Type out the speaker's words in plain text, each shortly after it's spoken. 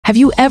Have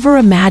you ever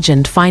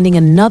imagined finding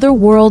another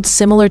world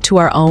similar to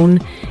our own?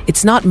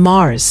 It's not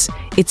Mars,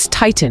 it's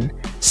Titan,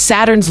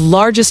 Saturn's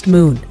largest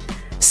moon.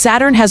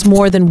 Saturn has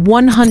more than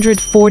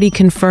 140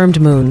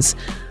 confirmed moons,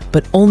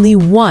 but only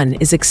one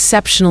is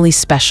exceptionally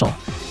special: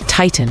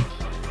 Titan.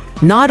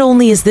 Not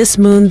only is this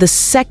moon the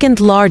second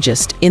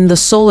largest in the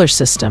solar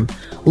system,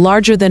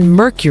 larger than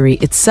Mercury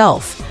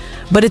itself,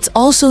 but it's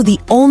also the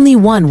only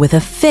one with a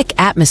thick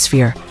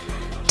atmosphere.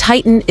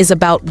 Titan is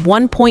about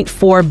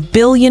 1.4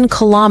 billion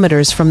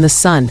kilometers from the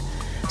sun,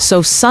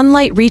 so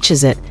sunlight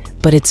reaches it,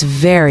 but it's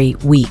very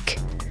weak.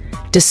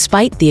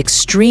 Despite the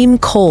extreme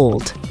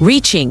cold,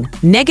 reaching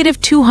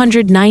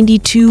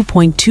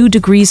 -292.2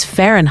 degrees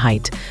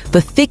Fahrenheit,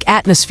 the thick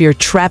atmosphere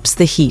traps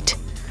the heat.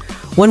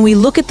 When we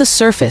look at the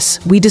surface,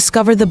 we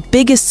discover the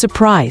biggest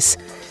surprise.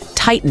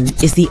 Titan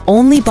is the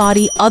only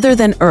body other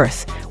than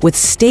Earth with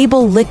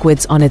stable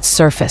liquids on its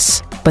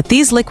surface. But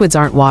these liquids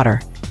aren't water.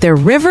 They're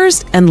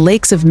rivers and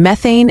lakes of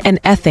methane and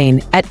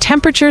ethane at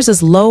temperatures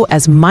as low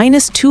as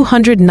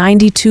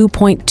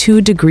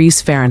 -292.2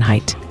 degrees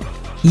Fahrenheit.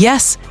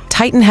 Yes,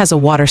 Titan has a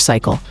water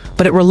cycle,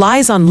 but it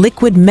relies on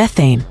liquid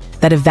methane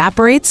that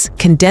evaporates,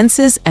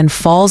 condenses, and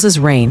falls as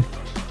rain.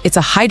 It's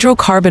a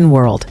hydrocarbon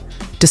world.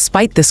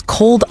 Despite this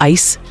cold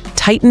ice,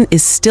 Titan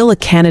is still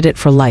a candidate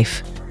for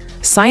life.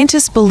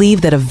 Scientists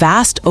believe that a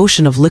vast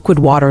ocean of liquid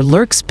water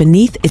lurks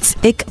beneath its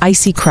thick,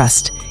 icy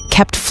crust,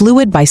 kept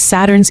fluid by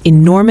Saturn's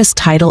enormous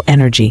tidal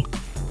energy.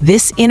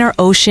 This inner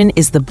ocean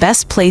is the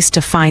best place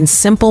to find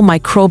simple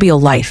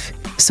microbial life.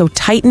 So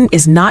Titan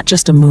is not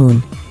just a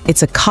moon,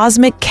 it's a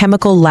cosmic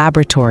chemical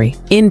laboratory.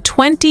 In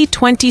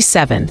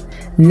 2027,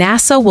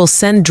 NASA will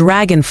send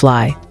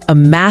Dragonfly, a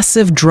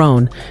massive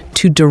drone,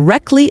 to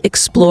directly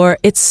explore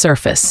its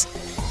surface.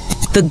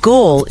 The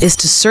goal is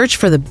to search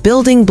for the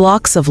building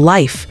blocks of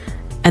life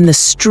and the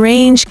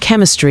strange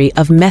chemistry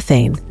of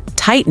methane.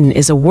 Titan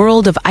is a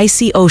world of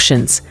icy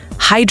oceans,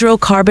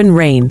 hydrocarbon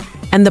rain,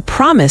 and the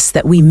promise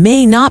that we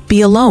may not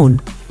be alone.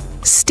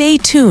 Stay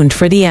tuned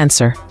for the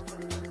answer.